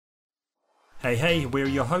Hey, we're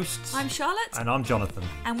your hosts. I'm Charlotte. And I'm Jonathan.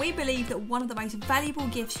 And we believe that one of the most valuable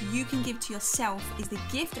gifts you can give to yourself is the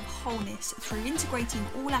gift of wholeness through integrating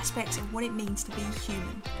all aspects of what it means to be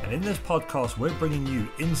human. And in this podcast, we're bringing you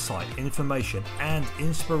insight, information, and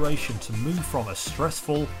inspiration to move from a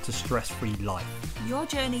stressful to stress-free life. Your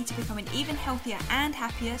journey to becoming even healthier and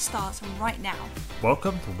happier starts right now.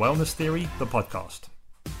 Welcome to Wellness Theory, the podcast.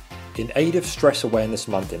 In aid of Stress Awareness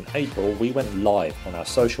Month in April, we went live on our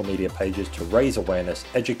social media pages to raise awareness,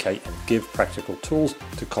 educate and give practical tools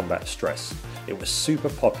to combat stress. It was super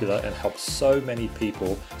popular and helped so many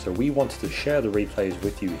people, so we wanted to share the replays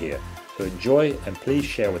with you here. So enjoy and please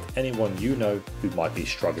share with anyone you know who might be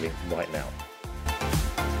struggling right now.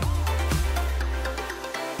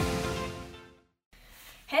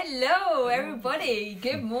 Hello everybody,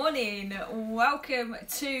 good morning. Welcome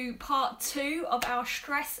to part 2 of our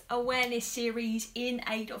stress awareness series in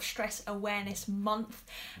aid of Stress Awareness Month.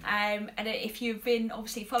 And if you've been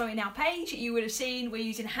obviously following our page, you would have seen we're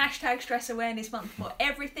using hashtag Stress Awareness Month for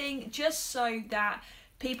everything, just so that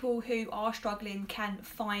people who are struggling can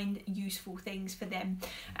find useful things for them.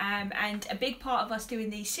 And a big part of us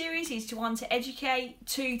doing these series is to educate,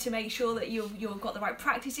 to make sure that you've got the right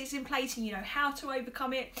practices in place and you know how to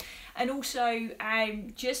overcome it, and also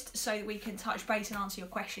just so that we can touch base and answer your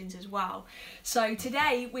questions as well. So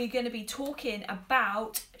today we're going to be talking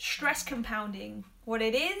about stress compounding, what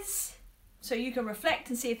it is, so you can reflect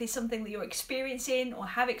and see if there's something that you're experiencing or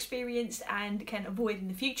have experienced and can avoid in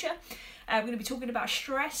the future. We're going to be talking about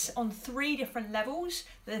stress on 3 different levels.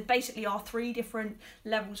 There basically are 3 different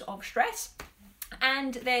levels of stress.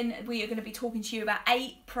 And then we are going to be talking to you about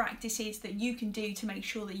 8 practices that you can do to make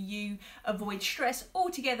sure that you avoid stress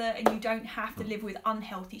altogether and you don't have to live with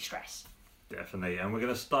unhealthy stress. Definitely, and we're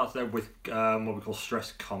going to start there with what we call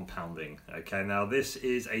stress compounding. Okay, now this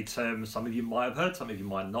is a term some of you might have heard, some of you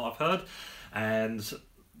might not have heard, and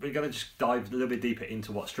we're going to just dive a little bit deeper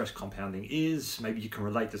into what stress compounding is. Maybe you can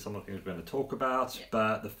relate to some of the things we're going to talk about,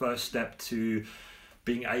 but the first step to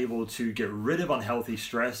being able to get rid of unhealthy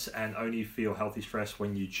stress and only feel healthy stress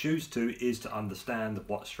when you choose to is to understand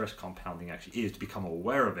what stress compounding actually is, to become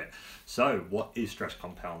aware of it. So what is stress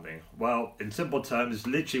compounding? Well, in simple terms, it's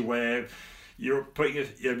literally where you're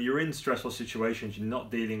you're in stressful situations, you're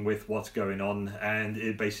not dealing with what's going on, and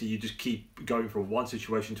it basically you just keep going from one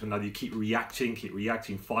situation to another. You keep reacting,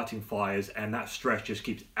 fighting fires, and that stress just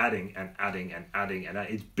keeps adding and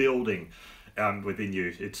it's building within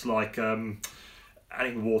you. It's like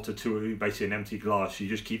adding water to basically an empty glass. You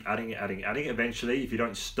just keep adding it. Eventually, if you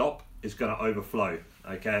don't stop, it's going to overflow.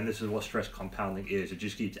 Okay, and this is what stress compounding is. It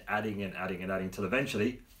just keeps adding till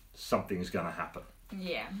eventually something's going to happen.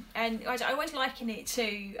 Yeah, and I always liken it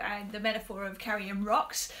to the metaphor of carrying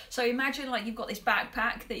rocks. So imagine like you've got this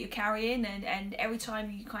backpack that you're carrying, and every time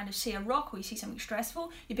you kind of see a rock or you see something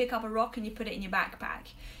stressful, you pick up a rock and you put it in your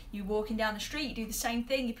backpack. You're walking down the street, you do the same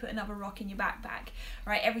thing, you put another rock in your backpack,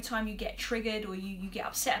 right? Every time you get triggered or you get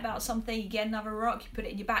upset about something, you get another rock, you put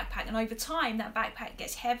it in your backpack, and over time that backpack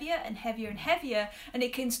gets heavier and heavier and heavier, and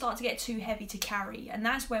it can start to get too heavy to carry, and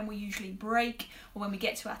that's when we usually break, or when we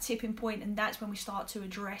get to our tipping point, and that's when we start to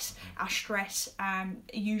address our stress,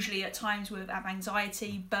 usually at times with our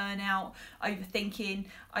anxiety, burnout, overthinking,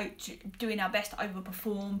 doing our best to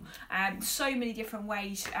overperform, so many different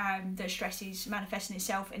ways that stress is manifesting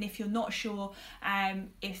itself. And if you're not sure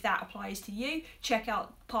if that applies to you, check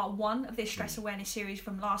out part 1 of this stress awareness series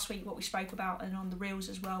from last week, what we spoke about, and on the reels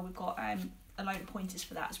as well, we've got a load of pointers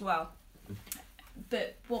for that as well.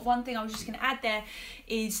 But one thing I was just going to add there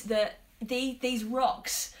is that these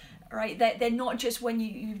rocks, right, they're not just when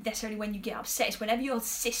you get upset. It's whenever your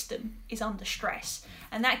system is under stress,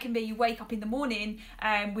 and that can be you wake up in the morning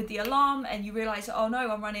with the alarm and you realise, oh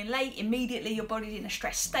no, I'm running late. Immediately your body's in a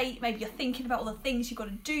stress state. Maybe you're thinking about all the things you've got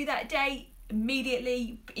to do that day.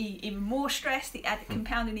 Immediately even more stress,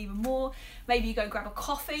 compounding even more. Maybe you go grab a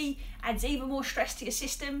coffee, adds even more stress to your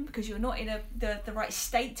system because you're not in the right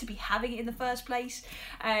state to be having it in the first place,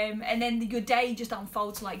 and then your day just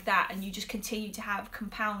unfolds like that, and you just continue to have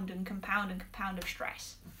compound of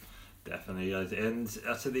stress. Definitely, and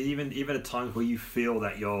so even at times where you feel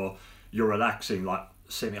that you're relaxing, like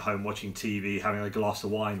sitting at home watching TV, having a glass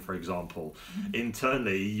of wine, for example,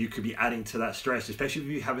 internally you could be adding to that stress, especially if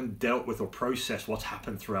you haven't dealt with or processed what's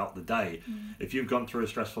happened throughout the day. If you've gone through a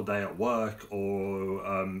stressful day at work,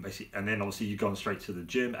 or basically, and then obviously you've gone straight to the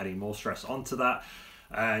gym, adding more stress onto that,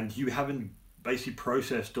 and you haven't basically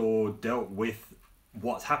processed or dealt with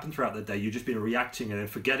what's happened throughout the day, you've just been reacting and then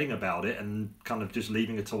forgetting about it and kind of just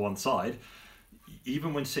leaving it to one side,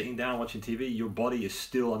 even when sitting down watching TV, your body is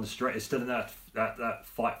still under stress. It's still in that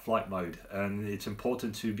fight-flight mode, and it's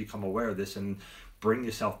important to become aware of this and bring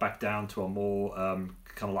yourself back down to a more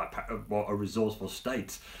kind of like a resourceful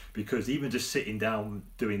state. Because even just sitting down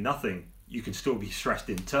doing nothing, you can still be stressed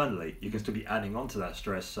internally. You can still be adding on to that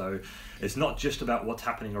stress. So it's not just about what's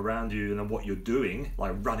happening around you and what you're doing,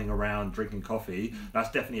 like running around, drinking coffee. That's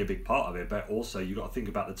definitely a big part of it. But also you got to think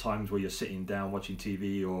about the times where you're sitting down watching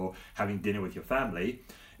TV or having dinner with your family,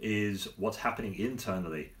 is what's happening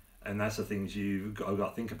internally. And that's the things you've got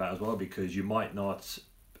to think about as well, because you might not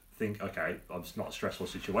think, okay, it's not a stressful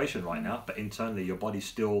situation right now, but internally your body's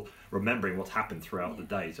still remembering what's happened throughout the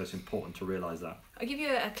day. So it's important to realise that. I'll give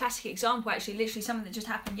you a classic example, actually, literally something that just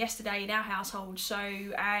happened yesterday in our household. So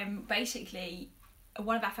basically,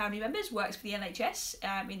 one of our family members works for the NHS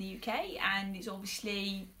in the UK, and is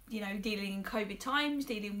obviously, you know, dealing in COVID times,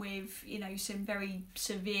 dealing with, you know, some very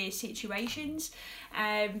severe situations,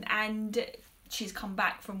 and she's come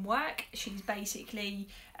back from work. She's basically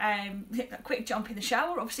a quick jump in the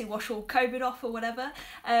shower, obviously wash all COVID off or whatever,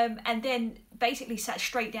 and then basically sat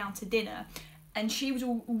straight down to dinner. And she was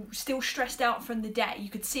all still stressed out from the day. You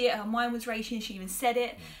could see it, her mind was racing, she even said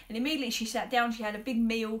it. And immediately she sat down, she had a big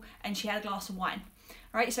meal, and she had a glass of wine.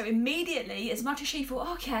 Right, so immediately, as much as she thought,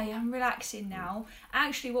 okay, I'm relaxing now,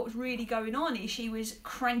 actually what was really going on is she was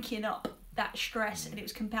cranking up that stress, and it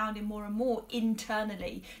was compounding more and more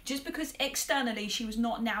internally. Just because externally she was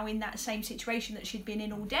not now in that same situation that she'd been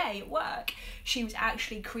in all day at work, she was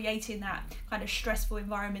actually creating that kind of stressful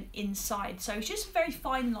environment inside. So it's just a very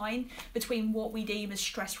fine line between what we deem as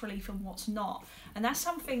stress relief and what's not. And that's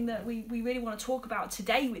something that we really want to talk about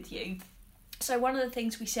today with you. So one of the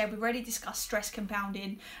things we said, we've already discussed stress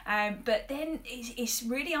compounding, but then it's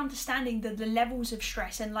really understanding the levels of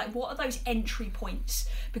stress and like what are those entry points,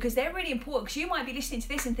 because they're really important. Because you might be listening to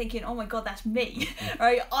this and thinking, oh my God, that's me,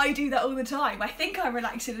 right? I do that all the time. I think I'm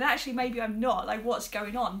relaxing and actually maybe I'm not. Like, what's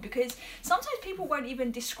going on? Because sometimes people won't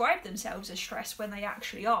even describe themselves as stressed when they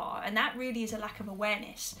actually are, and that really is a lack of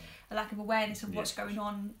awareness of what's going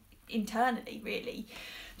on internally, really.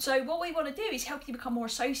 So what we want to do is help you become more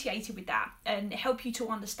associated with that and help you to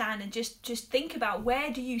understand and just think about,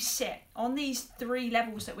 where do you sit on these 3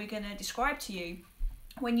 levels that we're going to describe to you.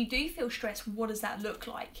 When you do feel stressed, what does that look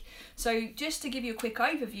like? So just to give you a quick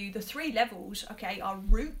overview, the 3 levels, okay, are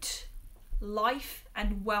root, life,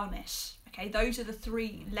 and wellness. Okay, those are the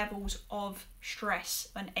 3 levels of stress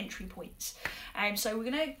and entry points. So we're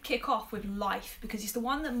going to kick off with life, because it's the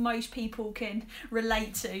one that most people can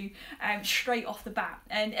relate to straight off the bat.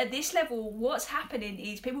 And at this level, what's happening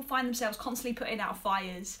is people find themselves constantly putting out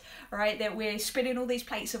fires, right? That we're spinning all these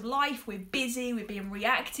plates of life, we're busy, we're being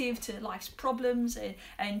reactive to life's problems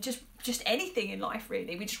and just anything in life,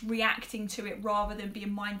 really. We're just reacting to it rather than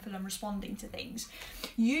being mindful and responding to things.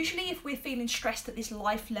 Usually if we're feeling stressed at this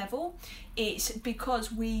life level, it's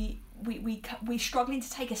because we're struggling to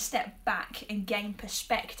take a step back and gain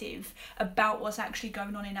perspective about what's actually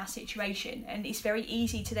going on in our situation, and it's very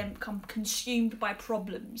easy to then become consumed by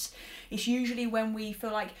problems. It's usually when we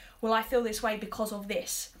feel like, well, I feel this way because of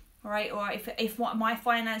this, right? Or if my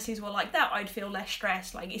finances were like that, I'd feel less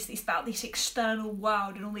stressed. Like it's about this external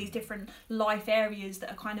world and all these different life areas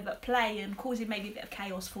that are kind of at play and causing maybe a bit of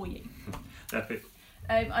chaos for you. Epic.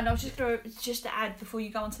 And I was just to add before you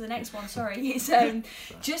go on to the next one, sorry, it's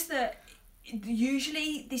just that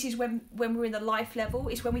usually this is when we're in the life level,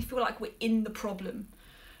 it's when we feel like we're in the problem,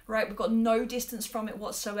 right? We've got no distance from it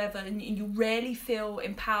whatsoever, and you rarely feel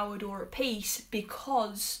empowered or at peace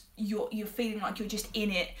because you're feeling like you're just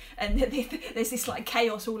in it and there's this like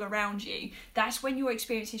chaos all around you. That's when you're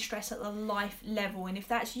experiencing stress at the life level. And if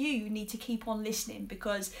that's you need to keep on listening,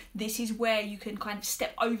 because this is where you can kind of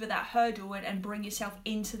step over that hurdle and bring yourself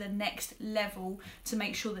into the next level to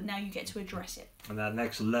make sure that now you get to address it. And that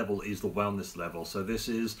next level is the wellness level. So this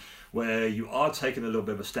is where you are taking a little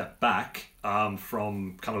bit of a step back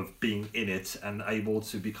from kind of being in it and able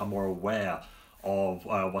to become more aware of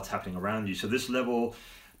what's happening around you. So this level,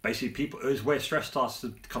 basically, people is where stress starts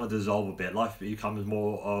to kind of dissolve a bit. Life becomes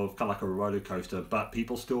more of kind of like a roller coaster, but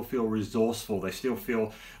people still feel resourceful. They still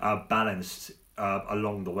feel balanced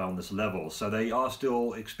along the wellness level. So they are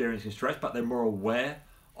still experiencing stress, but they're more aware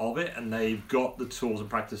of it, and they've got the tools and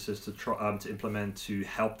practices to try to implement to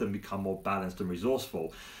help them become more balanced and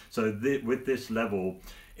resourceful. So with this level,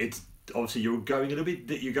 it's obviously you're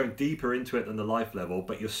going deeper into it than the life level,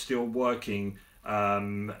 but you're still working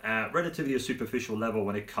at relatively a superficial level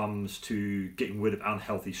when it comes to getting rid of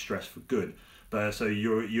unhealthy stress for good. But so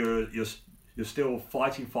you're You're still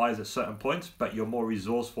fighting fires at certain points, but you're more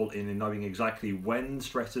resourceful in knowing exactly when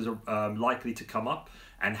stresses are likely to come up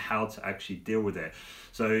and how to actually deal with it.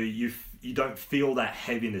 So you don't feel that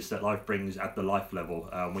heaviness that life brings at the life level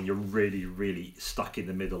when you're really, really stuck in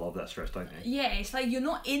the middle of that stress, don't you? Yeah, it's like you're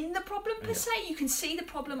not in the problem per se. You can see the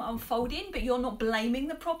problem unfolding, but you're not blaming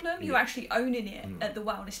the problem. You're actually owning it at the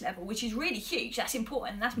wellness level, which is really huge. That's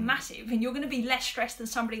important. That's massive. And you're going to be less stressed than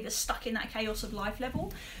somebody that's stuck in that chaos of life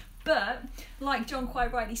level. But like John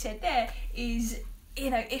quite rightly said there, is,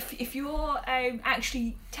 you know, if you're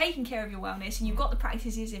actually taking care of your wellness and you've got the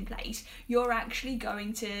practices in place, you're actually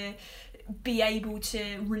going to be able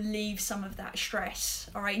to relieve some of that stress.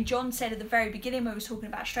 All right, and John said at the very beginning when we were talking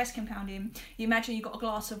about stress compounding, you imagine you've got a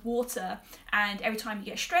glass of water, and every time you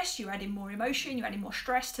get stressed, you're adding more emotion, you're adding more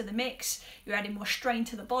stress to the mix, you're adding more strain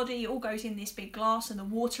to the body. It all goes in this big glass, and the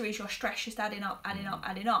water is your stress just adding up.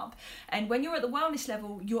 And when you're at the wellness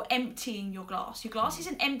level, you're emptying your glass. Your glass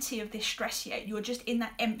isn't empty of this stress yet. You're just in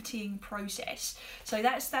that emptying process. So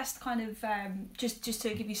that's kind of just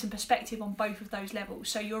to give you some perspective on both of those levels.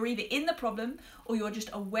 So you're either in the problem or you're just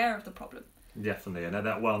aware of the problem. Definitely, and at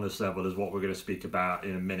that wellness level is what we're going to speak about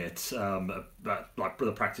in a minute. About like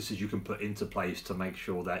the practices you can put into place to make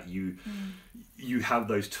sure that you have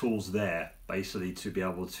those tools there, basically, to be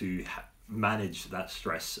able to manage that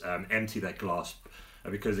stress, empty that glass.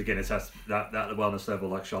 Because again, it's that wellness level,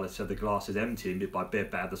 like Charlotte said, the glass is emptying bit by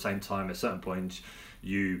bit, but at the same time, at certain points,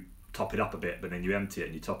 you top it up a bit, but then you empty it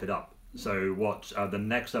and you top it up. So what the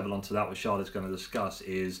next level onto that, what Charlotte's going to discuss,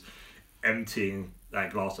 is emptying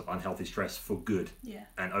that glass of unhealthy stress for good,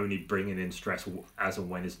 and only bringing in stress as and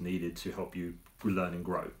when it's needed to help you learn and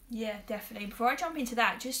grow. Yeah, definitely. Before I jump into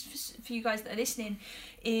that, just for you guys that are listening,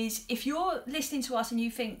 is if you're listening to us and you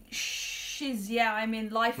think, shiz, yeah, I'm in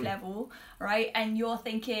life level, right, and you're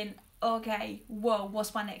thinking, okay, whoa,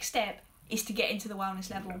 what's my next step, is to get into the wellness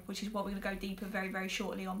level, which is what we're going to go deeper very, very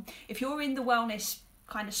shortly on. If you're in the wellness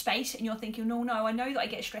kind of space and you're thinking, no, I know that I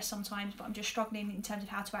get stressed sometimes, but I'm just struggling in terms of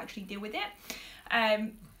how to actually deal with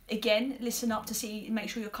it, again, listen up to make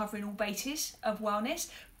sure you're covering all bases of wellness.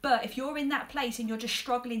 But if you're in that place and you're just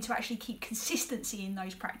struggling to actually keep consistency in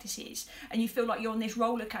those practices, and you feel like you're on this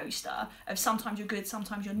roller coaster of sometimes you're good,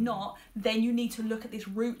 sometimes you're not, then you need to look at this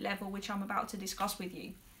root level, which I'm about to discuss with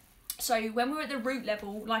you. So when we're at the root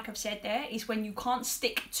level, like I've said there, is when you can't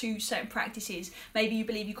stick to certain practices. Maybe you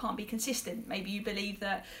believe you can't be consistent. Maybe you believe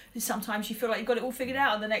that sometimes you feel like you've got it all figured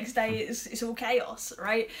out and the next day it's all chaos,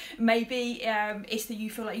 right? Maybe it's that you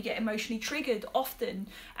feel like you get emotionally triggered often,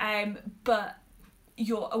 but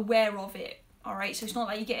you're aware of it. All right, so it's not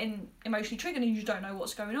like you're getting emotionally triggered and you just don't know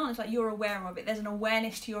what's going on. It's like you're aware of it. There's an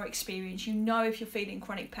awareness to your experience. You know if you're feeling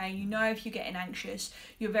chronic pain. You know if you're getting anxious.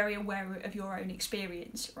 You're very aware of your own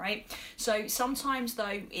experience, right? So sometimes,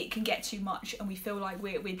 though, it can get too much and we feel like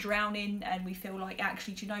we're drowning, and we feel like,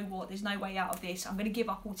 actually, do you know what? There's no way out of this. I'm going to give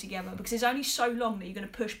up altogether, because there's only so long that you're going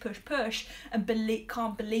to push and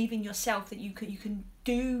can't believe in yourself that you can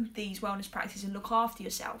do these wellness practices and look after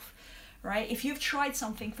yourself, right? If you've tried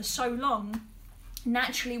something for so long,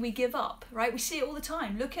 naturally we give up, right? We see it all the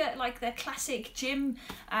time. Look at like the classic gym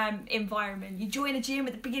environment. You join a gym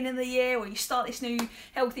at the beginning of the year, or you start this new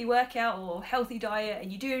healthy workout or healthy diet,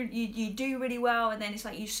 and you do really well, and then it's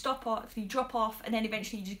like you drop off, and then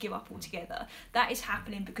eventually you just give up altogether. That is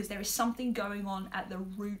happening because there is something going on at the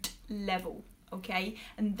root level. Okay,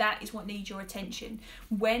 and that is what needs your attention.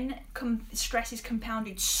 When stress is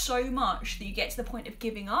compounded so much that you get to the point of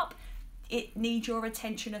giving up, it needs your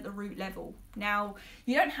attention at the root level. Now,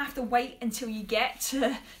 you don't have to wait until you get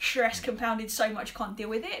to stress compounded so much you can't deal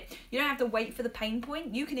with it. You don't have to wait for the pain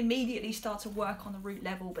point. You can immediately start to work on the root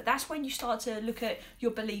level, but that's when you start to look at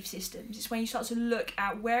your belief systems. It's when you start to look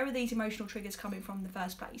at where are these emotional triggers coming from in the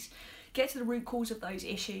first place. Get to the root cause of those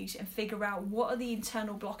issues and figure out what are the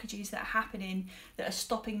internal blockages that are happening that are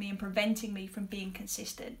stopping me and preventing me from being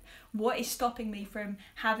consistent. What is stopping me from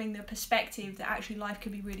having the perspective that actually life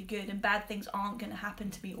can be really good and bad things aren't going to happen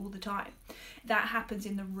to me all the time. That happens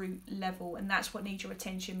in the root level, and that's what needs your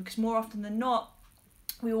attention, because more often than not,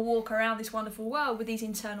 we will walk around this wonderful world with these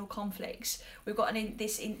internal conflicts. We've got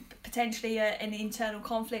potentially an internal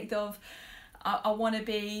conflict of, I want to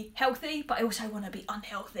be healthy, but I also want to be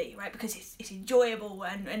unhealthy, right? Because it's enjoyable,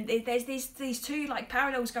 and there's these two like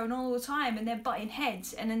parallels going on all the time, and they're butting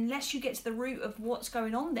heads. And unless you get to the root of what's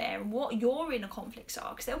going on there and what your inner conflicts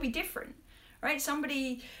are, because they'll be different, right?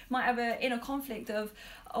 Somebody might have an inner conflict of,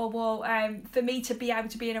 oh, well, for me to be able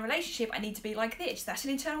to be in a relationship, I need to be like this. That's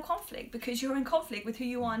an internal conflict because you're in conflict with who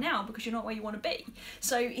you are now because you're not where you want to be.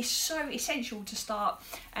 So it's so essential to start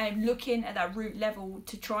looking at that root level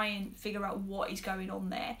to try and figure out what is going on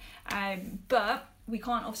there. But we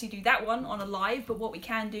can't obviously do that one on a live, but what we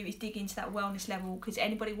can do is dig into that wellness level, because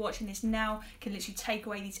anybody watching this now can literally take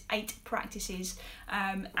away these 8 practices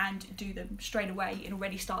and do them straight away and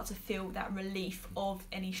already start to feel that relief of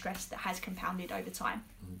any stress that has compounded over time.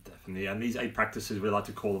 Definitely, and these 8 practices we like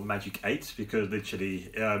to call them magic 8, because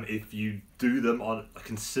literally if you do them on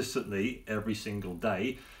consistently every single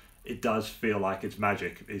day, it does feel like it's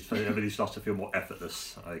magic. Everything starts to feel more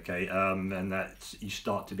effortless, okay, and that you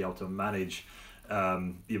start to be able to manage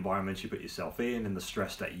the environment you put yourself in and the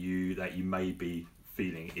stress that you may be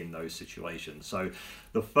feeling in those situations. So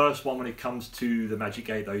the first one when it comes to the magic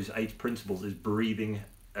 8, those 8 principles, is breathing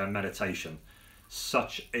and meditation.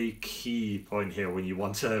 Such a key point here when you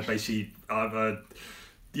want to basically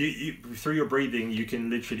you through your breathing you can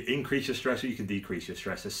literally increase your stress or you can decrease your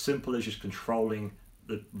stress, as simple as just controlling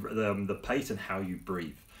the pace and how you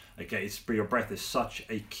breathe. Okay, your breath is such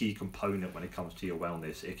a key component when it comes to your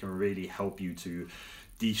wellness. It can really help you to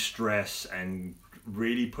de-stress and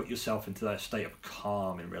really put yourself into that state of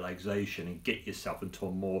calm and relaxation and get yourself into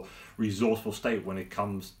a more resourceful state when it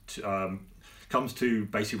comes to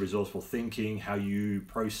basically resourceful thinking, how you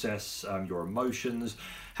process your emotions,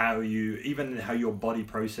 how your body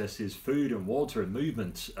processes food and water and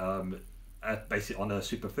movement, basically on a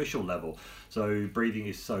superficial level. So breathing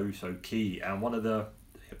is so key. And one of the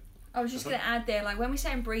I was just going to add there, like when we're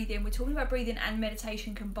saying breathing, we're talking about breathing and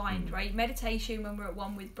meditation combined, right? Meditation, when we're at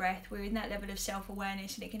one with breath, we're in that level of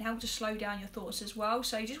self-awareness, and it can help to slow down your thoughts as well.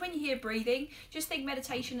 So just when you hear breathing, just think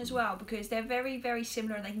meditation as well, because they're very, very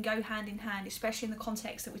similar and they can go hand in hand, especially in the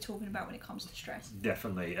context that we're talking about when it comes to stress.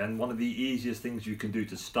 Definitely. And one of the easiest things you can do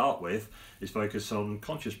to start with is focus on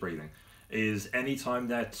conscious breathing. Is anytime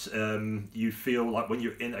that you feel like when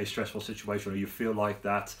you're in a stressful situation, or you feel like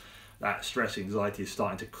that stress, anxiety is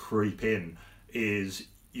starting to creep in, is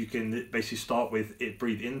you can basically start with it.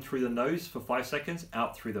 Breathe in through the nose for 5 seconds,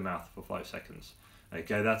 out through the mouth for 5 seconds.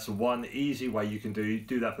 Okay, that's one easy way you can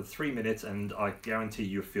do that for 3 minutes, and I guarantee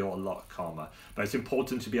you'll feel a lot calmer. But it's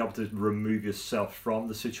important to be able to remove yourself from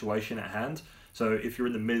the situation at hand. So if you're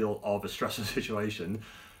in the middle of a stressful situation,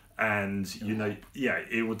 and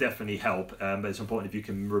it will definitely help. But it's important if you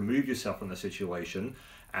can remove yourself from the situation,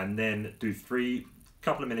 and then do 2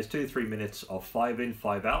 to 3 minutes of 5 in,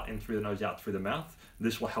 5 out, in through the nose, out through the mouth.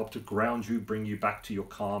 This will help to ground you, bring you back to your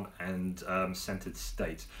calm and centered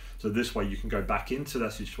state. So this way you can go back into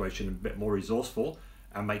that situation a bit more resourceful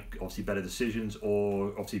and make obviously better decisions, or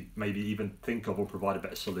obviously maybe even think of or provide a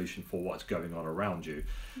better solution for what's going on around you.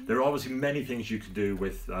 There are obviously many things you can do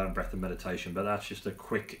with breath and meditation, but that's just a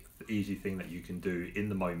quick, easy thing that you can do in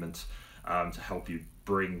the moment to help you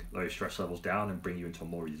bring those stress levels down and bring you into a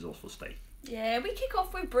more resourceful state. Yeah, we kick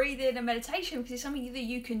off with breathing and meditation because it's something that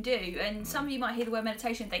you can do, and some of you might hear the word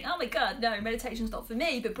meditation and think, oh my god, no, meditation's not for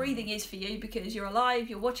me, but breathing is for you because you're alive,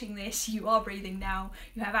 you're watching this, you are breathing now,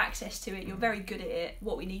 you have access to it, you're very good at it.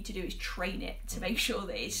 What we need to do is train it to make sure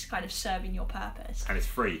that it's kind of serving your purpose. And it's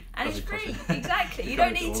free. And it's free, exactly. You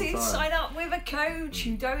don't need to sign up with a coach,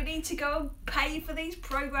 you don't need to go and pay for these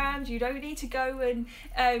programs, you don't need to go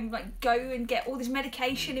and get all this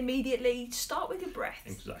medication immediately. Start with your breath.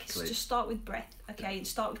 Exactly. Just start with breath, okay, and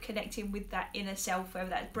start with connecting with that inner self, whether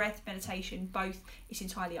that's breath, meditation, both. It's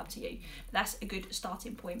entirely up to you. But that's a good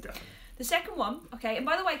starting point. Definitely. The second one, okay, and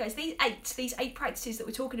by the way guys, these eight practices that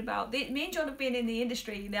we're talking about, me and John have been in the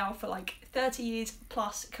industry now for like 30 years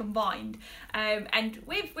plus combined, and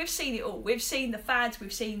we've seen it all. We've seen the fads,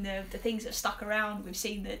 we've seen the things that stuck around, we've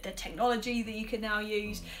seen the technology that you can now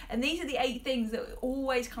use, and these are the 8 things that we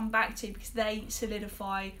always come back to because they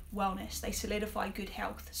solidify wellness, they solidify good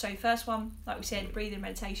health. So first one, like we said, breathing,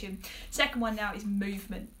 meditation. Second one now is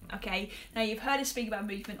movement, okay. Now you've heard us speak about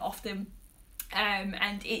movement often.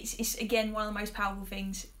 And it's again one of the most powerful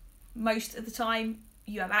things. Most of the time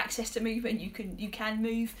you have access to movement, you can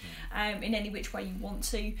move in any which way you want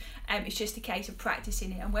to. It's just a case of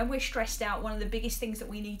practicing it. And when we're stressed out, one of the biggest things that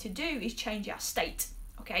we need to do is change our state.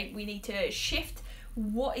 Okay, we need to shift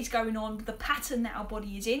what is going on, the pattern that our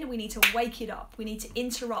body is in. We need to wake it up. We need to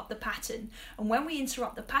interrupt the pattern. And when we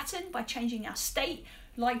interrupt the pattern by changing our state,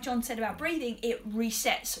 like John said about breathing, it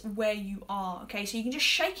resets where you are, okay? So you can just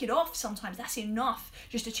shake it off sometimes. That's enough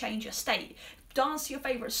just to change your state. Dance to your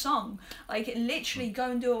favourite song. Like, literally go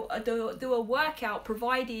and do a workout,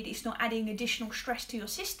 provided it's not adding additional stress to your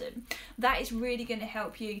system. That is really going to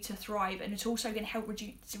help you to thrive, and it's also going to help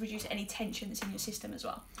reduce any tension that's in your system as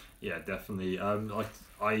well. Yeah, definitely.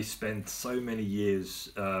 I spent so many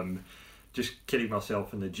years just killing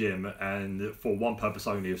myself in the gym, and for one purpose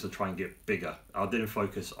only, it was to try and get bigger. I didn't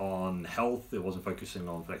focus on health, it wasn't focusing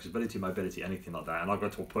on flexibility, mobility, anything like that. And I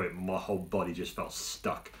got to a point where my whole body just felt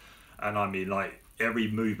stuck. And I mean, like, every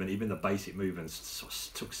movement, even the basic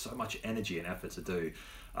movements, took so much energy and effort to do.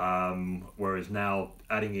 Whereas now,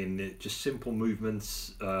 adding in just simple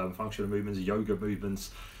movements, functional movements, yoga movements,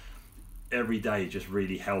 every day just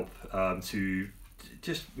really help to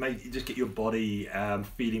just get your body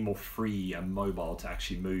feeling more free and mobile to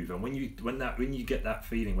actually move. And when you get that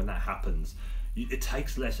feeling, when that happens, it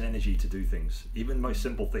takes less energy to do things, even most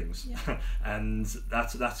simple things. Yeah. And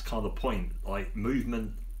that's kind of the point. Like,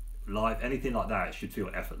 movement, life, anything like that, it should feel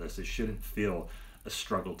effortless. It shouldn't feel a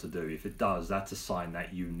struggle to do. If it does, that's a sign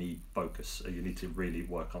that you need focus. You need to really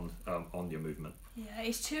work on your movement. Yeah,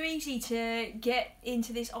 it's too easy to get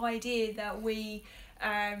into this idea that we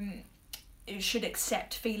should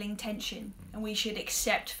accept feeling tension, and we should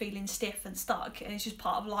accept feeling stiff and stuck, and it's just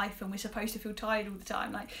part of life, and we're supposed to feel tired all the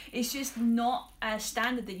time. Like, it's just not a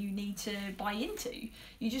standard that you need to buy into.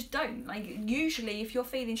 You just don't. Like, usually if you're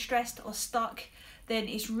feeling stressed or stuck, then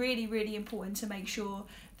it's really, really important to make sure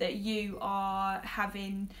that you are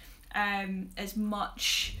having as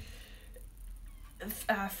much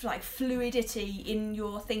like fluidity in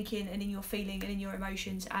your thinking and in your feeling and in your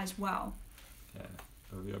emotions as well. Yeah,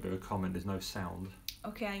 we got a bit of a comment. There's no sound.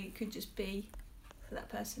 Okay, it could just be for that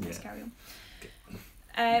person. Let's carry on.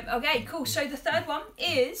 Okay. Okay, cool. So the third one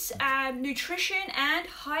is nutrition and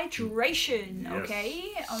hydration. Yes.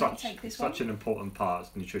 Okay, I'll let you take this one. Such an important part,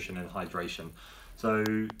 nutrition and hydration. So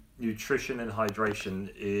nutrition and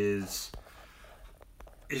hydration is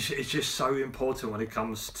it's just so important when it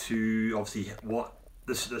comes to obviously what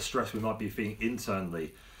the stress we might be feeling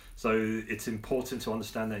internally. So it's important to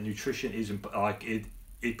understand that nutrition is like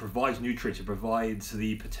it provides nutrients, it provides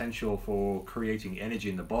the potential for creating energy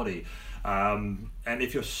in the body. And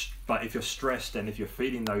if you're stressed and if you're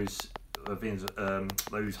feeling those things,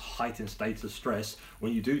 those heightened states of stress,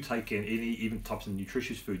 when you do take in any even types of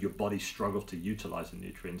nutritious food, your body struggles to utilize the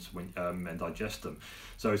nutrients and digest them.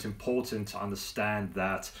 So it's important to understand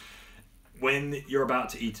that when you're about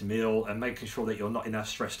to eat a meal, and making sure that you're not in that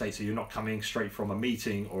stress state, so you're not coming straight from a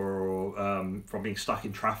meeting or from being stuck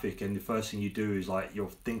in traffic, and the first thing you do is like you're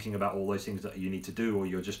thinking about all those things that you need to do, or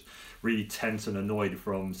you're just really tense and annoyed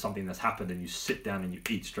from something that's happened, and you sit down and you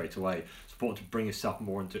eat straight away. It's important to bring yourself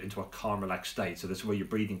more into a calm, relaxed state. So that's where your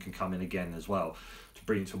breathing can come in again as well, to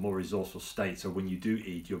bring into a more resourceful state. So when you do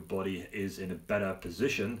eat, your body is in a better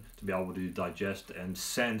position to be able to digest and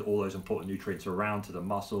send all those important nutrients around to the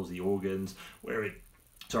muscles, the organs, where it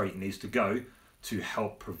needs to go, to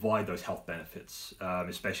help provide those health benefits,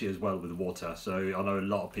 especially as well with water. So I know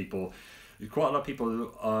quite a lot of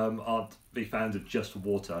people aren't big fans of just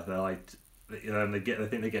water. They're like, they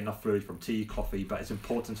think they get enough fluid from tea, coffee, but it's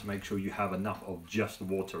important to make sure you have enough of just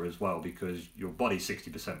water as well, because your body's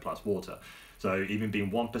 60% plus water. So even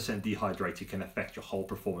being 1% dehydrated can affect your whole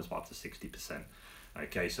performance by up to 60%.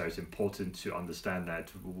 Okay, so it's important to understand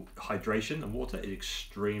that hydration and water is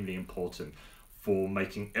extremely important for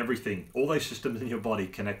making everything, all those systems in your body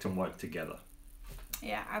connect and work together.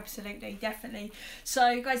 Yeah, absolutely, definitely.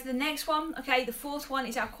 So guys, the next one, okay, the fourth one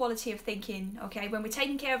is our quality of thinking. Okay, when we're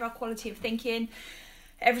taking care of our quality of thinking,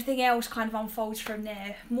 everything else kind of unfolds from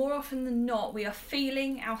there. More often than not, we are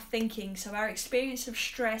feeling our thinking. So our experience of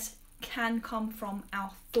stress can come from our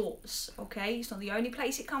thoughts. Okay, it's not the only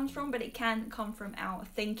place it comes from, but it can come from our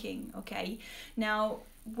thinking. Okay, now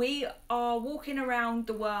we are walking around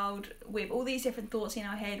the world with all these different thoughts in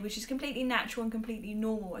our head, which is completely natural and completely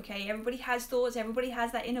normal. Okay, everybody has thoughts, everybody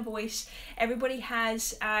has that inner voice, everybody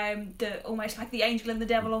has the almost like the angel and the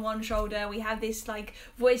devil on one shoulder. We have this like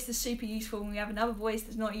voice that's super useful, and we have another voice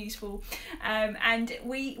that's not useful, and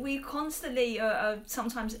we constantly are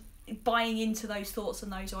sometimes buying into those thoughts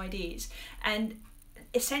and those ideas, and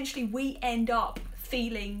essentially we end up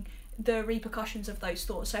feeling the repercussions of those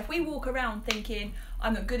thoughts. So if we walk around thinking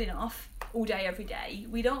I'm not good enough all day every day,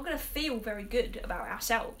 we're not going to feel very good about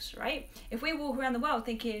ourselves, right? If we walk around the world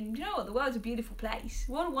thinking, you know what, the world's a beautiful place,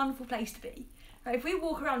 what a wonderful place to be, right? If we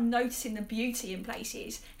walk around noticing the beauty in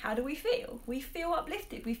places, how do we feel? We feel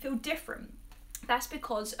uplifted, we feel different. That's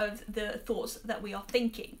because of the thoughts that we are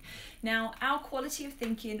thinking. Now, our quality of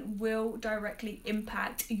thinking will directly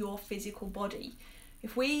impact your physical body.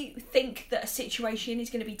 If we think that a situation is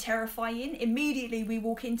going to be terrifying, immediately we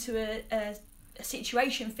walk into a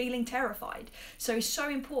situation feeling terrified. So it's so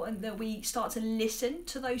important that we start to listen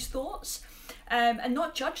to those thoughts and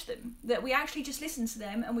not judge them, that we actually just listen to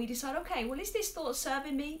them and we decide, okay, well, is this thought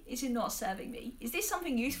serving me? Is it not serving me? Is this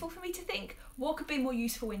something useful for me to think? What could be more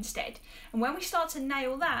useful instead? And when we start to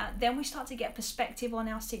nail that, then we start to get perspective on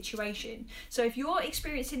our situation. So if you're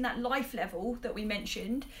experiencing that life level that we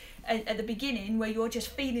mentioned at the beginning, where you're just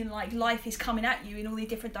feeling like life is coming at you in all these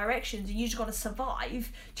different directions and you just got to survive,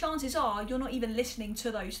 chances are you're not even listening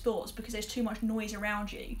to those thoughts because there's too much noise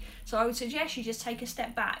around you. So I would suggest you just take a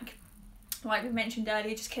step back. Like we mentioned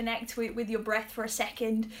earlier, just connect with your breath for a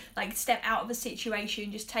second, like step out of a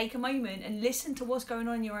situation, just take a moment and listen to what's going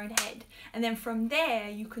on in your own head. And then from there,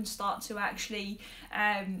 you can start to actually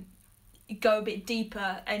go a bit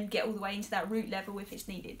deeper and get all the way into that root level if it's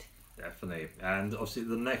needed. Definitely. And obviously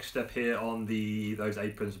the next step here on those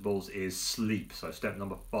 8 principles is sleep. So step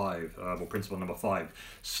number 5, or principle number 5.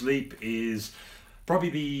 Sleep is probably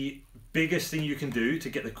the biggest thing you can do to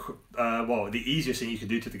get the easiest thing you can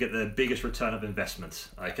do to get the biggest return of investment,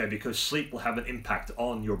 okay? Because sleep will have an impact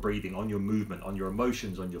on your breathing, on your movement, on your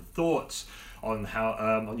emotions, on your thoughts, on how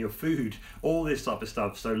on your food, all this type of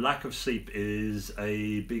stuff. So lack of sleep is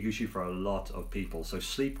a big issue for a lot of people. So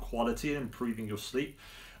sleep quality and improving your sleep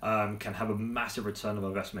can have a massive return of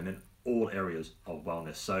investment in all areas of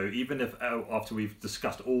wellness. So even if after we've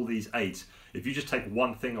discussed all these 8, if you just take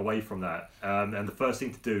one thing away from that, and the first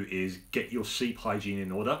thing to do is get your sleep hygiene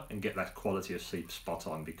in order and get that quality of sleep spot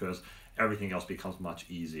on, because everything else becomes much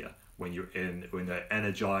easier when you're in an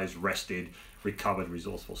energized, rested, recovered,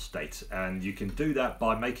 resourceful state. And you can do that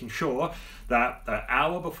by making sure that an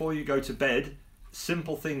hour before you go to bed,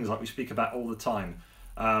 simple things like we speak about all the time,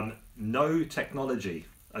 no technology,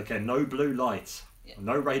 okay, no blue lights,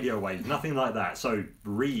 no radio waves, nothing like that. So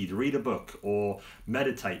read a book, or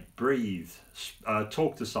meditate, breathe,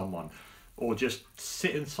 talk to someone, or just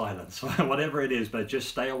sit in silence, whatever it is, but just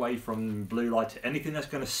stay away from blue light, anything that's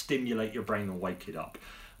going to stimulate your brain and wake it up,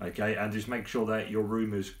 okay? And just make sure that your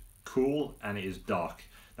room is cool and it is dark.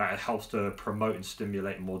 That helps to promote and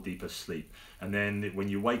stimulate more deeper sleep. And then when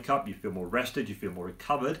you wake up, you feel more rested, you feel more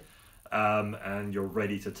recovered, and you're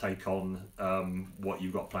ready to take on what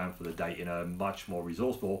you've got planned for the day in a much more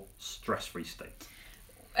resourceful, stress-free state.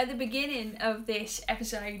 At the beginning of this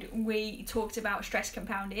episode, we talked about stress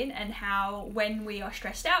compounding and how when we are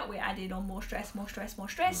stressed out, we're adding on more stress,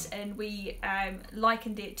 and we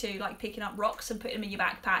likened it to like picking up rocks and putting them in your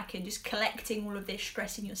backpack and just collecting all of this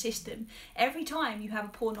stress in your system. Every time you have a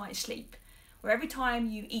poor night's sleep, or every time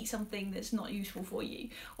you eat something that's not useful for you,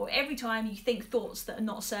 or every time you think thoughts that are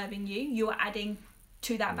not serving you, you're adding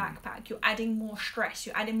to that backpack. You're adding more stress,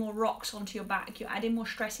 you're adding more rocks onto your back, you're adding more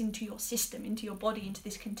stress into your system, into your body, into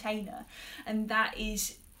this container. And that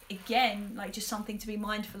is, again, like just something to be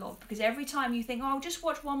mindful of, because every time you think, oh, I'll just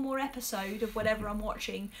watch one more episode of whatever I'm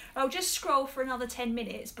watching, or I'll just scroll for another 10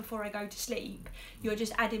 minutes before I go to sleep, you're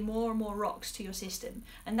just adding more and more rocks to your system.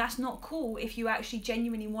 And that's not cool if you actually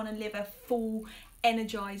genuinely want to live a full,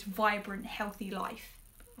 energized, vibrant, healthy life.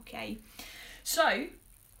 Okay, so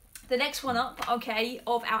the next one up, okay,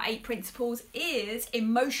 of our 8 principles is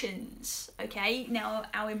emotions. Okay, now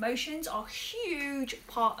our emotions are a huge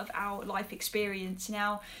part of our life experience.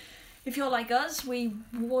 Now, if you're like us, we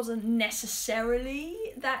wasn't necessarily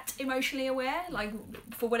that emotionally aware. Like,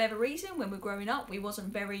 for whatever reason, when we were growing up, we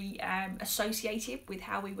wasn't very associated with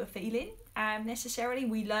how we were feeling necessarily.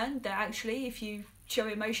 We learned that actually if you show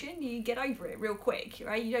emotion, you get over it real quick,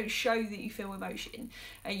 right? You don't show that you feel emotion,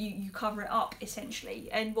 you cover it up essentially.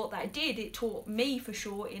 And what that did, it taught me for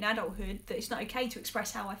sure in adulthood that it's not okay to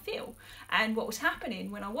express how I feel. And what was happening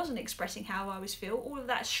when I wasn't expressing how I was feel, all of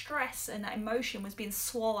that stress and that emotion was being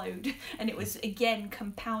swallowed, and it was again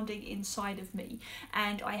compounding inside of me,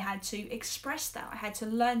 and I had to express that. I had to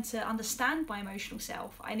learn to understand my emotional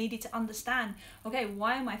self. I needed to understand, okay,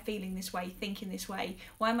 why am I feeling this way, thinking this way,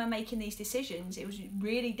 why am I making these decisions? It was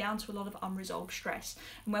really down to a lot of unresolved stress.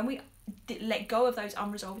 And when we let go of those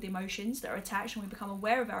unresolved emotions that are attached, and we become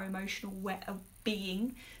aware of our emotional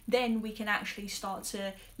being, then we can actually start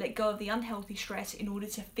to let go of the unhealthy stress in order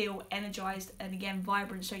to feel energized and again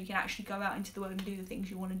vibrant, so you can actually go out into the world and do the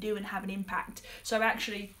things you want to do and have an impact. So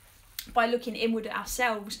actually, by looking inward at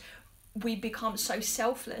ourselves, we become so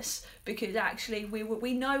selfless because actually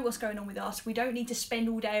we know what's going on with us. We don't need to spend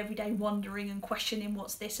all day every day wondering and questioning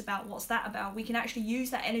what's this about, what's that about. We can actually use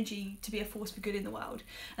that energy to be a force for good in the world,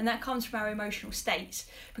 and that comes from our emotional states.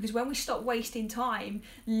 Because when we stop wasting time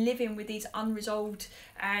living with these unresolved,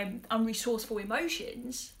 unresourceful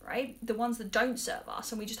emotions, right, the ones that don't serve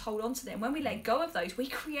us, and we just hold on to them, when we let go of those, we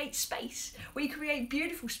create space. We create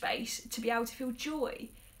beautiful space to be able to feel joy,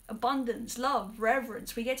 abundance, love,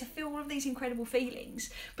 reverence. We get to feel all of these incredible feelings,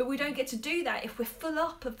 but we don't get to do that if we're full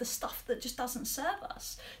up of the stuff that just doesn't serve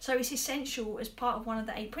us. So it's essential, as part of one of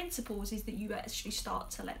the 8 principles, is that you actually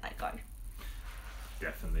start to let that go.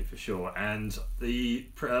 Definitely, for sure. And the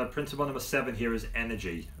principle number 7 here is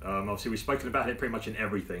energy. Obviously, we've spoken about it pretty much in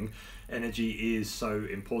everything. Energy is so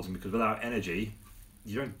important, because without energy,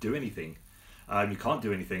 you don't do anything. You can't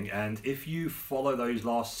do anything. And if you follow those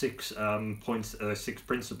last 6 points, 6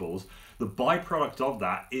 principles, the byproduct of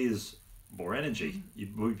that is more energy.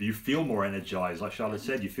 You feel more energized, like Charlotte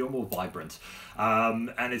said. You feel more vibrant.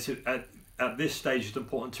 And it's at this stage, it's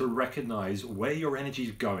important to recognize where your energy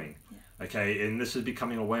is going. Okay, and this is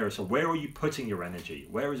becoming aware. So where are you putting your energy?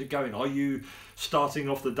 Where is it going? Are you starting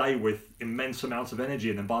off the day with immense amounts of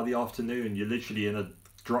energy, and then by the afternoon you're literally in a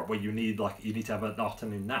drop where you need to have an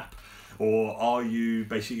afternoon nap? Or are you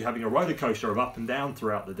basically having a roller coaster of up and down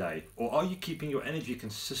throughout the day? Or are you keeping your energy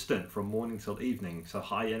consistent from morning till evening? So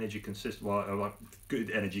high energy consistent,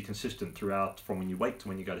 good energy consistent throughout, from when you wake to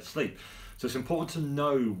when you go to sleep. So it's important to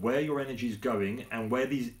know where your energy is going and where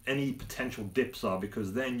any potential dips are,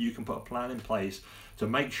 because then you can put a plan in place to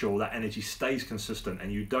make sure that energy stays consistent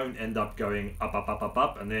and you don't end up going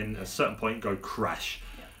up, and then at a certain point go crash.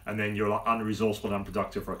 And then you're like unresourceful and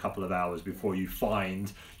unproductive for a couple of hours before you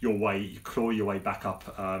find your way, you claw your way back up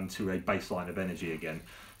to a baseline of energy again.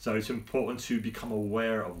 So it's important to become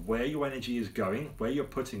aware of where your energy is going, where you're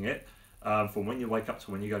putting it, from when you wake up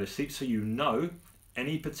to when you go to sleep, so you know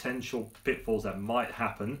any potential pitfalls that might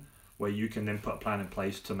happen, where you can then put a plan in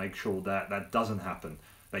place to make sure that that doesn't happen.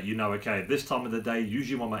 That you know, okay, this time of the day,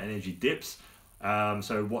 usually when my energy dips,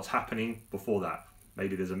 so what's happening before that?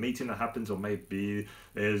 Maybe there's a meeting that happens, or maybe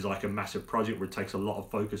there's like a massive project where it takes a lot of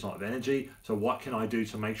focus, a lot of energy. So what can I do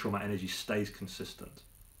to make sure my energy stays consistent?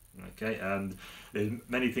 Okay, and there's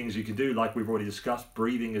many things you can do, like we've already discussed.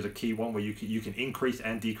 Breathing is a key one, where you can increase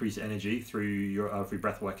and decrease energy through your through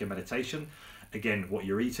breath work and meditation. Again, what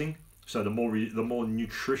you're eating. So the more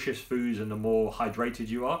nutritious foods and the more hydrated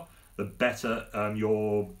you are, the better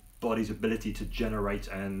your body's ability to generate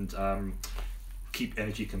and keep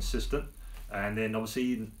energy consistent. And then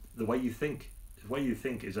obviously the way you think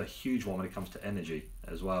is a huge one when it comes to energy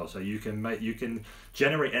as well. So you can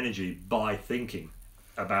generate energy by thinking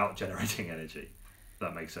about generating energy.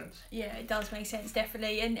 That makes sense. Yeah, it does make sense,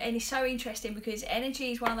 definitely. And it's so interesting, because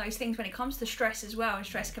energy is one of those things when it comes to stress as well, and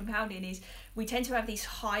stress compounding, is we tend to have these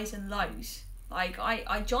highs and lows. Like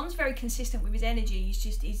John's very consistent with his energy. He's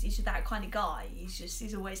just that kind of guy.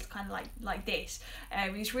 He's always kind of like this.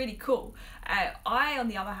 He's really cool. I, on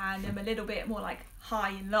the other hand, am a little bit more like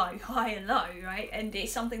high and low, right? And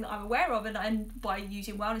it's something that I'm aware of, and by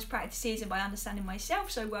using wellness practices and by understanding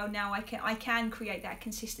myself so well now, I can create that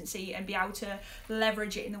consistency and be able to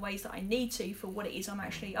leverage it in the ways that I need to for what it is I'm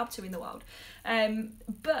actually up to in the world.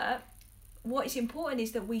 But what is important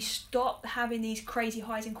is that we stop having these crazy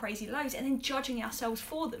highs and crazy lows and then judging ourselves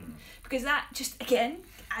for them, because that just, again,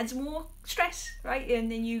 adds more stress, right?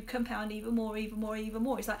 And then you compound even more.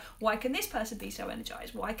 It's like, why can this person be so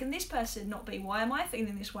energized? Why can this person not be? Why am I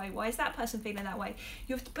feeling this way? Why is that person feeling that way?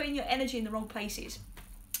 You have to put in your energy in the wrong places.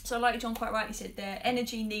 So like John quite rightly said there,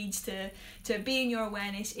 energy needs to be in your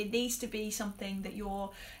awareness. It needs to be something that you're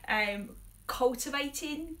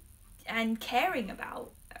cultivating and caring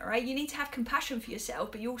about. Right? You need to have compassion for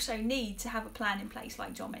yourself, but you also need to have a plan in place,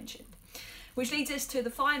 like John mentioned. Which leads us to the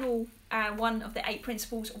final one of the 8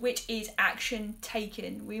 principles, which is action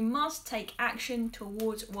taken. We must take action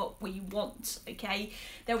towards what we want, okay?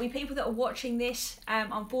 There will be people that are watching this,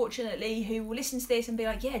 unfortunately, who will listen to this and be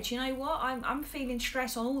like, yeah, do you know what? I'm feeling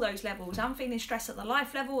stress on all those levels. I'm feeling stress at the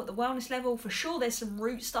life level, at the wellness level. For sure, there's some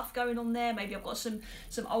root stuff going on there. Maybe I've got some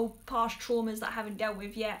old past traumas that I haven't dealt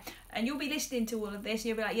with yet. And you'll be listening to all of this and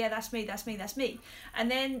you'll be like, yeah, that's me.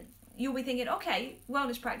 And then you'll be thinking, okay,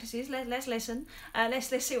 wellness practices, let's listen,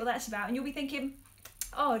 let's see what that's about. And you'll be thinking,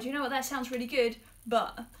 oh, do you know what, that sounds really good,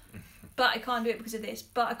 but I can't do it because of this,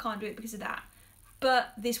 but I can't do it because of that,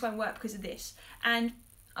 but this won't work because of this. And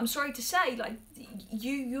I'm sorry to say, like,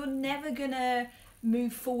 you're never gonna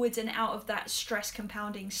move forwards and out of that stress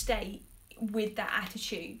compounding state with that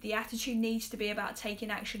attitude. The attitude needs to be about taking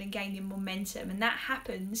action and gaining momentum, and that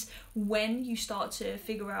happens when you start to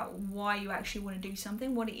figure out why you actually want to do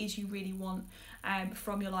something, what it is you really want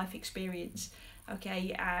from your life experience,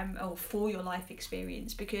 okay, or for your life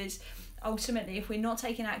experience. Because ultimately, if we're not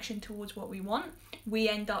taking action towards what we want, we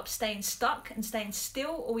end up staying stuck and staying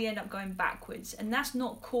still, or we end up going backwards, and that's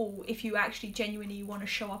not cool if you actually genuinely want to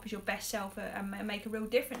show up as your best self and make a real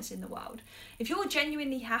difference in the world. If you're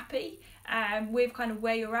genuinely happy with kind of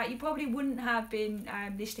where you're at, you probably wouldn't have been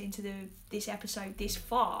listening to this episode this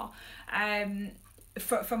far.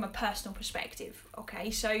 From a personal perspective,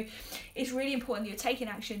 okay? So it's really important that you're taking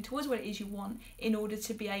action towards what it is you want in order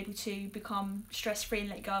to be able to become stress-free and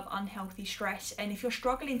let go of unhealthy stress. And if you're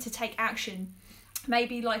struggling to take action,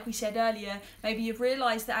 maybe like we said earlier, maybe you've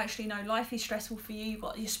realised that actually no, life is stressful for you,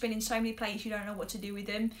 you're spinning so many plates, you don't know what to do with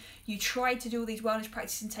them. You try to do all these wellness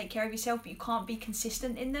practices and take care of yourself, but you can't be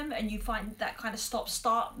consistent in them, and you find that kind of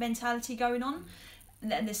stop-start mentality going on.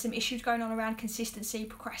 And there's some issues going on around consistency,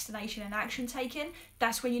 procrastination and action taking.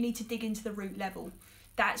 That's when you need to dig into the root level.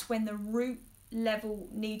 That's when the root level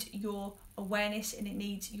needs your awareness and it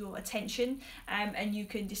needs your attention, and you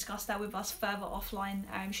can discuss that with us further offline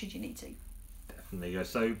should you need to. Definitely. Yeah.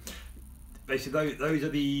 So basically those are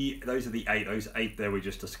the eight there we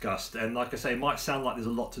just discussed, and like I say, it might sound like there's a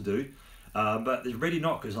lot to do, but there's really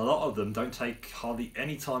not, because a lot of them don't take hardly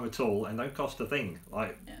any time at all and don't cost a thing.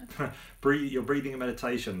 Like your breathing and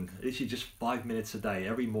meditation, literally just 5 minutes a day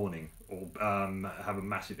every morning, or have a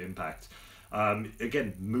massive impact.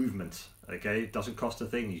 Again, movement, okay, it doesn't cost a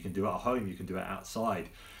thing. You can do it at home, you can do it outside.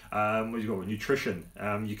 What you got? Nutrition.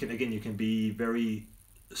 You can be very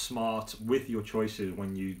smart with your choices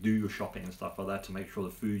when you do your shopping and stuff like that, to make sure the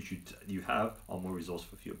foods you have are more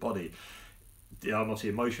resourceful for your body. Obviously,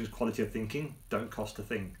 emotions, quality of thinking don't cost a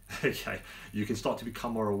thing. Okay, you can start to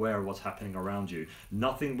become more aware of what's happening around you.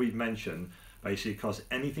 Nothing we've mentioned basically costs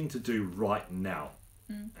anything to do right now.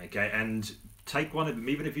 Okay, and take one of them.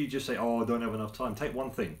 Even if you just say, "Oh, I don't have enough time," take one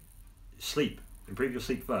thing: sleep. Improve your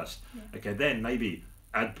sleep first. Okay, then maybe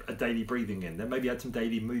add a daily breathing in, then maybe add some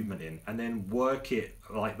daily movement in, and then work it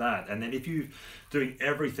like that. And then if you're doing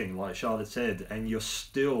everything like Charlotte said and you're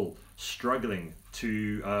still struggling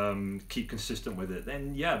to keep consistent with it,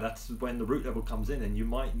 then yeah, that's when the root level comes in, and you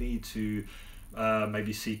might need to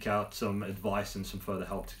maybe seek out some advice and some further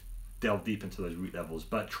help to delve deep into those root levels.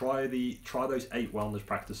 But try those 8 wellness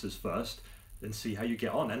practices first, then see how you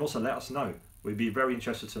get on, and also let us know. We'd be very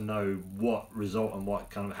interested to know what result and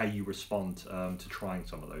what kind of how you respond to trying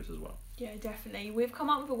some of those as well. Yeah, definitely. We've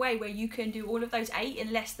come up with a way where you can do all of those 8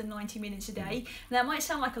 in less than 90 minutes a day. And that might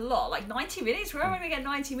sound like a lot, like 90 minutes, where am I going to get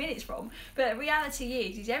 90 minutes from? But the reality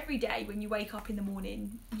is every day when you wake up in the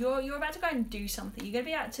morning, you're about to go and do something. You're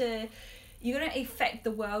going to affect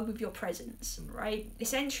the world with your presence, right?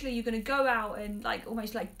 Essentially, you're going to go out and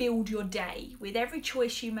almost build your day. With every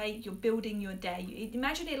choice you make, you're building your day.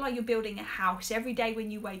 Imagine it like you're building a house. Every day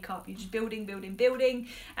when you wake up, you're just building, and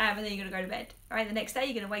then you're going to go to bed. Right? The next day,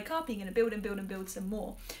 you're going to wake up, and you're going to build some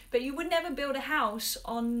more. But you would never build a house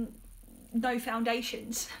on no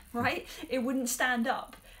foundations, right? It wouldn't stand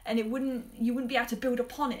up. And you wouldn't be able to build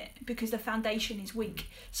upon it because the foundation is weak.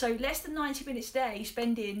 So less than 90 minutes a day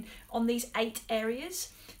spending on these 8 areas,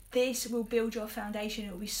 this will build your foundation.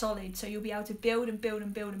 It will be solid. So you'll be able to build and build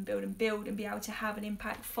and build and build and build and be able to have an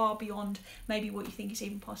impact far beyond maybe what you think is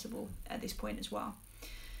even possible at this point as well.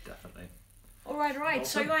 Definitely. All right.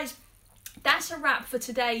 Awesome. So guys, that's a wrap for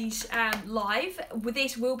today's live. With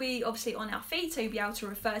this will be obviously on our feed, so you'll be able to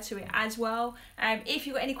refer to it as well. If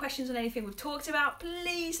you've got any questions on anything we've talked about,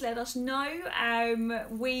 please let us know.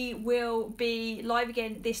 We will be live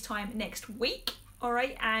again this time next week, all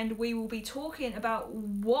right? And we will be talking about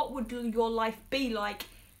what would your life be like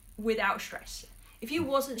without stress. If you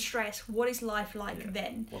wasn't stressed, what is life like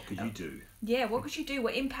then? What could you do? Yeah, what could you do?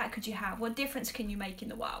 What impact could you have? What difference can you make in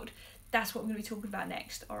the world? That's what we're going to be talking about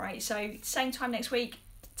next, all right? So same time next week,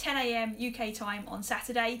 10 a.m. UK time on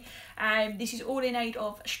Saturday. This is all in aid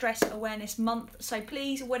of Stress Awareness Month. So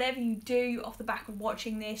please, whatever you do off the back of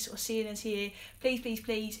watching this or seeing us here,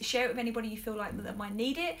 please share it with anybody you feel like that might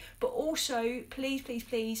need it. But also,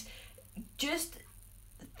 please, just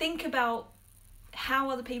think about how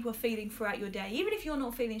other people are feeling throughout your day, even if you're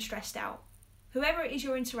not feeling stressed out. Whoever it is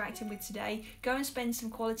you're interacting with today, go and spend some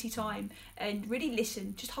quality time and really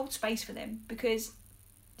listen. Just hold space for them, because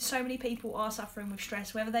so many people are suffering with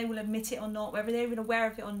stress, whether they will admit it or not, whether they're even aware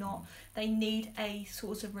of it or not. They need a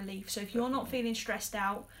source of relief. So if you're not feeling stressed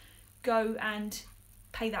out, go and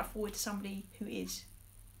pay that forward to somebody who is.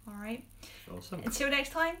 All right? Awesome. Until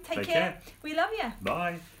next time, take care. We love you.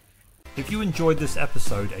 Bye. If you enjoyed this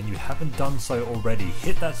episode and you haven't done so already,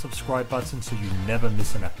 hit that subscribe button so you never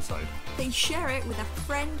miss an episode. Then share it with a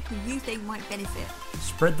friend who you think might benefit.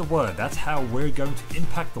 Spread the word. That's how we're going to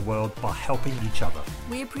impact the world, by helping each other.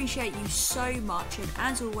 We appreciate you so much, and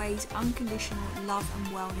as always, unconditional love and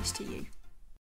wellness to you.